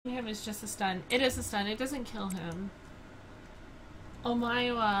him is just a stun. It is a stun. It doesn't kill him.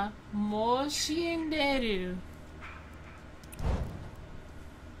 Omae wa mou shinderu.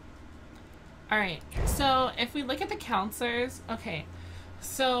 Alright, so if we look at the counselors, okay,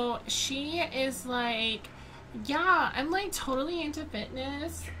 so she is like, yeah, I'm like totally into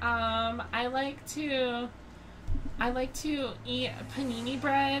fitness. I like to eat panini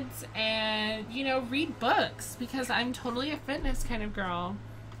breads and, you know, read books because I'm totally a fitness kind of girl.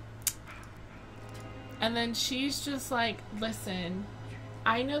 And then she's just like, listen,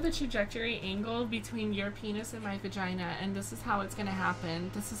 I know the trajectory angle between your penis and my vagina, and this is how it's going to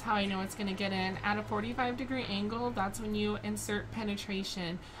happen. This is how I know it's going to get in. At a 45-degree angle, that's when you insert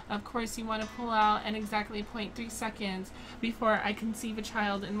penetration. Of course, you want to pull out in exactly 0.3 seconds before I conceive a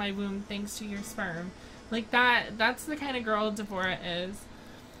child in my womb thanks to your sperm. Like that's the kind of girl Devorah is.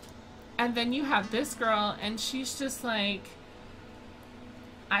 And then you have this girl, and she's just like,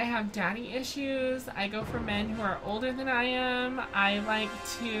 I have daddy issues. I go for men who are older than I am. I like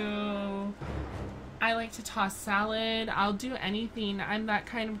to toss salad. I'll do anything. I'm that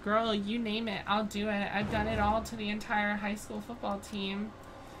kind of girl. You name it, I'll do it. I've done it all to the entire high school football team.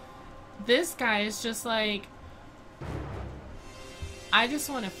 This guy is just like, I just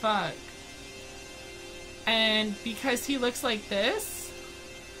want to fuck. And because he looks like this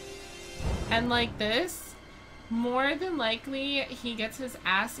and like this, more than likely, he gets his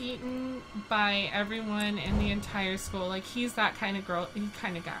ass eaten by everyone in the entire school. Like, he's that kind of girl.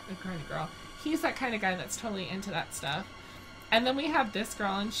 He's that kind of guy that's totally into that stuff. And then we have this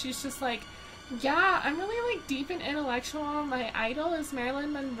girl, and she's just like, yeah, I'm really, like, deep and intellectual. My idol is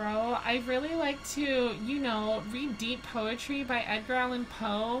Marilyn Monroe. I really like to, you know, read deep poetry by Edgar Allan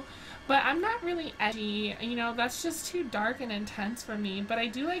Poe. But I'm not really edgy, you know, that's just too dark and intense for me. But I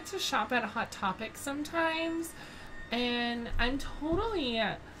do like to shop at Hot Topic sometimes. And I'm totally,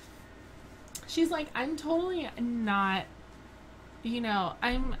 she's like, I'm totally not, you know,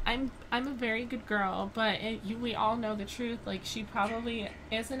 I'm a very good girl, but we all know the truth. Like, she probably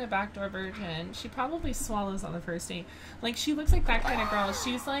isn't a backdoor virgin. She probably swallows on the first date. Like, she looks like that kind of girl.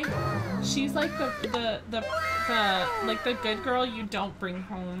 She's like the good girl you don't bring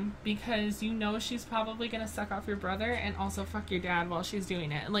home because you know she's probably gonna suck off your brother and also fuck your dad while she's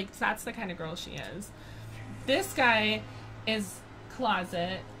doing it. Like, that's the kind of girl she is. This guy is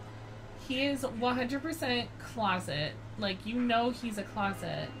closet. He is 100% closet. Like, you know he's a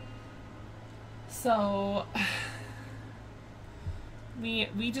closet. So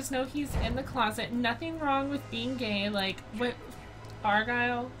we just know he's in the closet. Nothing wrong with being gay. Like, what,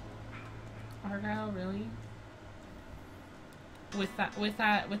 Argyle, really? With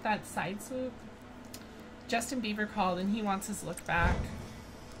that side swoop? Justin Bieber called and he wants his look back.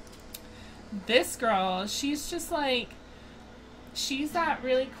 This girl, she's just like, she's that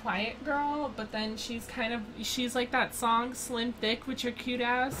really quiet girl, but then she's like that song Slim Thick with your cute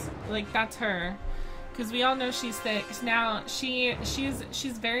ass. Like, that's her. Because we all know she's thick. Now,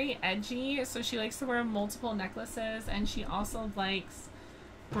 she's very edgy, so she likes to wear multiple necklaces, and she also likes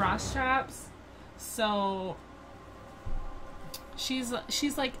bra straps. So she's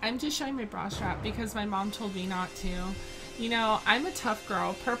like, I'm just showing my bra strap because my mom told me not to. You know, I'm a tough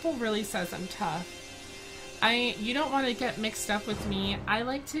girl. Purple really says I'm tough. You don't want to get mixed up with me. I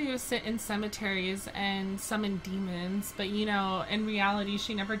like to sit in cemeteries and summon demons, but you know, in reality,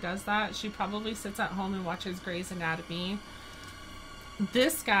 she never does that. She probably sits at home and watches Grey's Anatomy.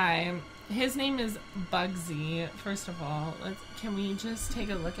 This guy, his name is Bugsy. First of all, can we just take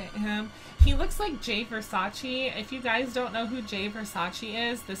a look at him? He looks like Jay Versace. If you guys don't know who Jay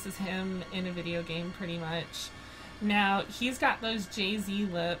Versace is, this is him in a video game pretty much. Now, he's got those Jay-Z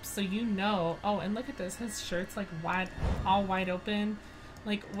lips, so you know. Oh, and look at this. His shirt's like all wide open.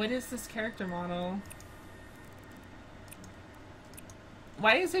 Like, what is this character model?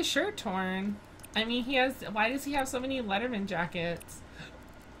 Why is his shirt torn? I mean, why does he have so many Letterman jackets?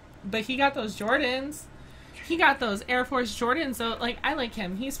 But he got those Jordans. He got those Air Force Jordans, so, like, I like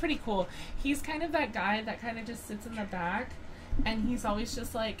him. He's pretty cool. He's kind of that guy that kind of just sits in the back, and he's always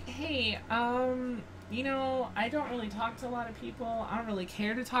just like, hey, you know, I don't really talk to a lot of people. I don't really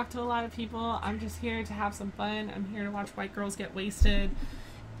care to talk to a lot of people. I'm just here to have some fun. I'm here to watch white girls get wasted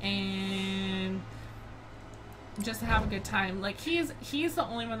and just to have a good time. Like, he's the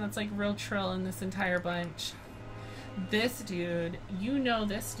only one that's like real trill in this entire bunch. This dude, you know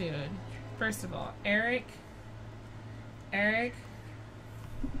this dude. First of all, Eric,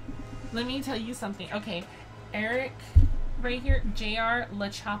 let me tell you something. Okay, Eric, right here, JR La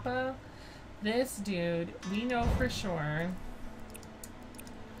Chapa. This dude, we know for sure,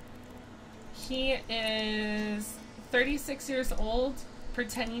 he is 36 years old.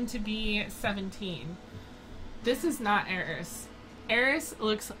 pretending to be 17. This is not Eris. Eris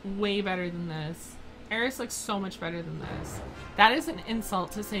looks way better than this. Eris looks so much better than this. That is an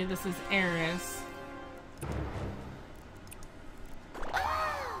insult to say this is Eris.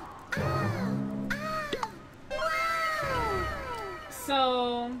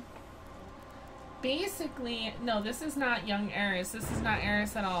 So basically, no, this is not young Eris. This is not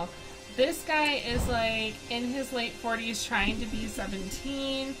Eris at all. This guy is like in his late 40s trying to be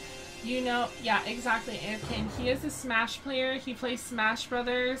 17. You know, yeah, exactly, Anakin. He is a Smash player. He plays Smash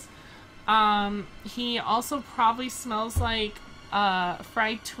Brothers. He also probably smells like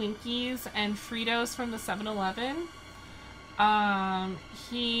fried Twinkies and Fritos from the 7-Eleven.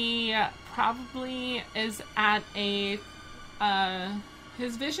 He probably is at a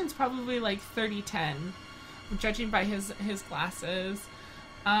his vision's probably like 30-10, judging by his glasses.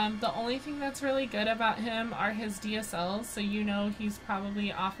 The only thing that's really good about him are his DSLs, so you know he's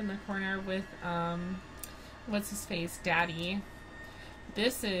probably off in the corner with what's his face, Daddy.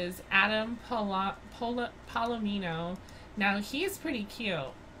 This is Adam Palomino. Now he's pretty cute.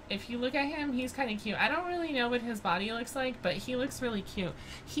 If you look at him, he's kind of cute. I don't really know what his body looks like, but he looks really cute.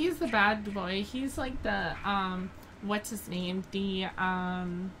 He's the bad boy. He's like the what's his name? The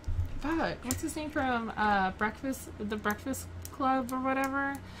what's his name from the Breakfast Club or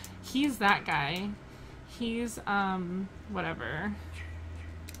whatever? He's that guy. He's whatever.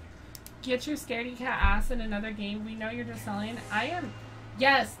 Get your scaredy cat ass in another game. We know you're just selling. I am.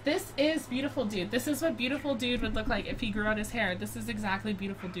 Yes, this is Beautiful Dude. This is what Beautiful Dude would look like if he grew out his hair. This is exactly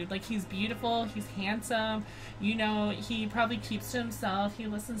Beautiful Dude. Like, he's beautiful, he's handsome, you know, he probably keeps to himself, he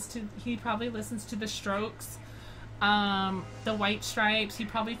probably listens to the Strokes, the White Stripes. He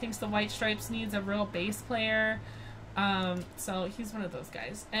probably thinks the White Stripes needs a real bass player. So he's one of those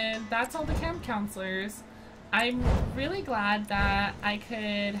guys. And that's all the camp counselors. I'm really glad that I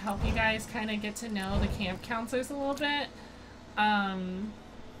could help you guys kind of get to know the camp counselors a little bit.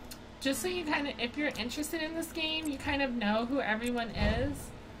 Just so you kind of, if you're interested in this game, you kind of know who everyone is,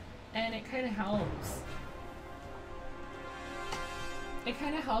 and it kind of helps. It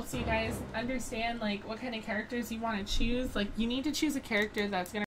kind of helps you guys understand, like, what kind of characters you want to choose. Like, you need to choose a character that's going to